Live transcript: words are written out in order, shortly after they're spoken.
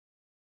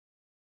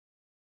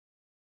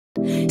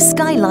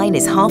Skyline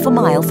is half a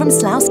mile from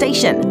Slough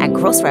Station and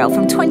Crossrail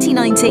from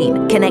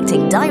 2019,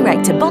 connecting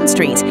direct to Bond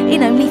Street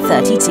in only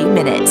 32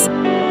 minutes.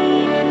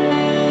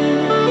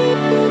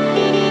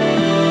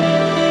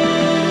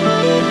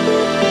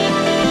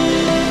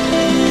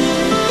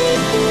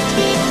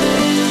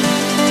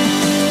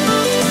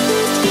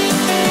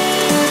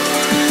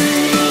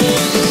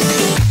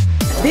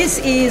 This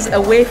is a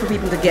way for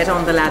people to get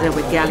on the ladder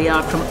with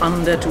Galliard from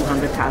under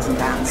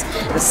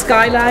 £200,000. The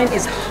Skyline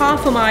is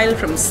half a mile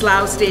from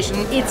Slough Station.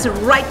 It's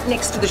right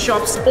next to the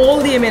shops,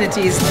 all the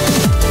amenities.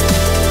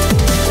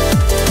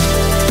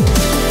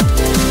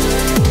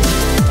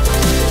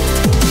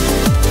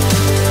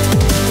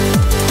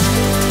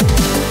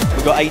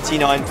 We've got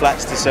 89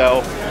 flats to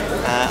sell,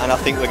 and I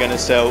think we're going to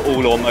sell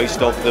all or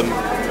most of them.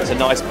 It's a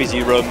nice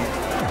busy room.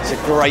 It's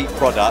a great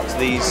product.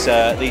 These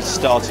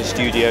starter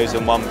studios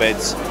and one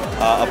beds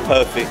are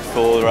perfect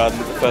for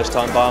the first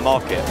time buyer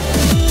market.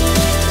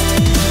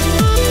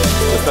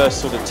 The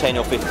first sort of 10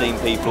 or 15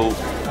 people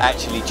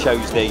actually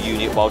chose their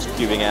unit whilst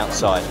queuing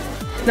outside.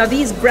 Now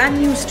these brand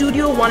new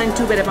studio 1 and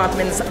 2 bed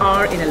apartments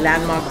are in a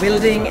landmark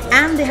building,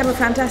 and they have a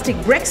fantastic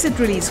Brexit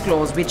release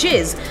clause, which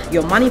is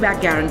your money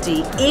back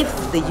guarantee if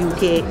the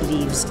UK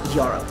leaves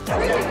Europe.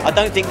 I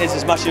don't think there's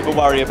as much of a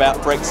worry about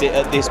Brexit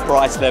at this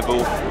price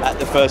level, at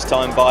the first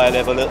time buyer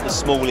level, at the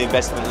small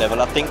investment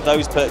level. I think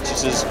those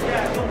purchasers,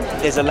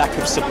 there's a lack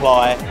of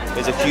supply,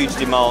 there's a huge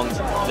demand,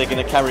 they're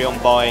going to carry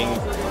on buying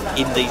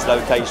in these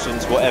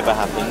locations whatever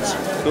happens.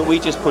 But we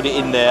just put it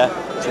in there,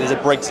 so there's a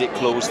Brexit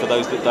clause for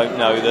those that don't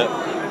know, that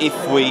if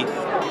we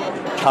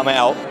come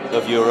out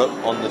of Europe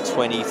on the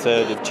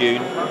 23rd of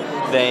June,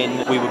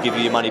 then we will give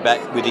you your money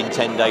back within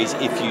 10 days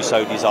if you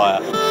so desire.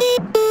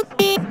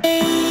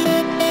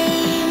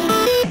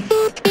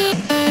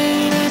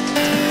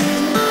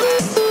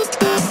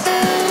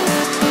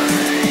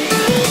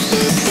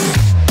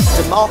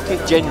 The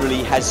market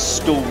generally has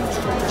stalled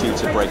due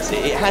to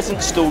Brexit. It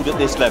hasn't stalled at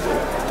this level,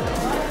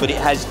 but it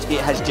has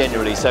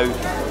generally. So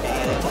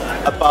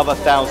above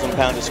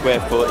 £1,000 a square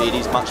foot, it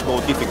is much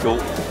more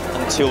difficult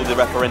until the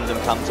referendum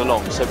comes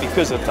along. So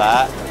because of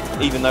that,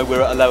 even though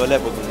we're at a lower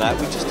level than that,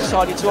 we just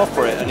decided to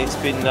offer it, and it's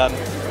been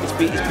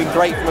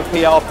great from a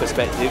PR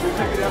perspective.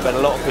 We've had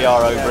a lot of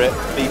PR over it.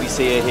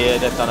 BBC are here,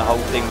 they've done a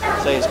whole thing,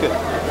 so it's good.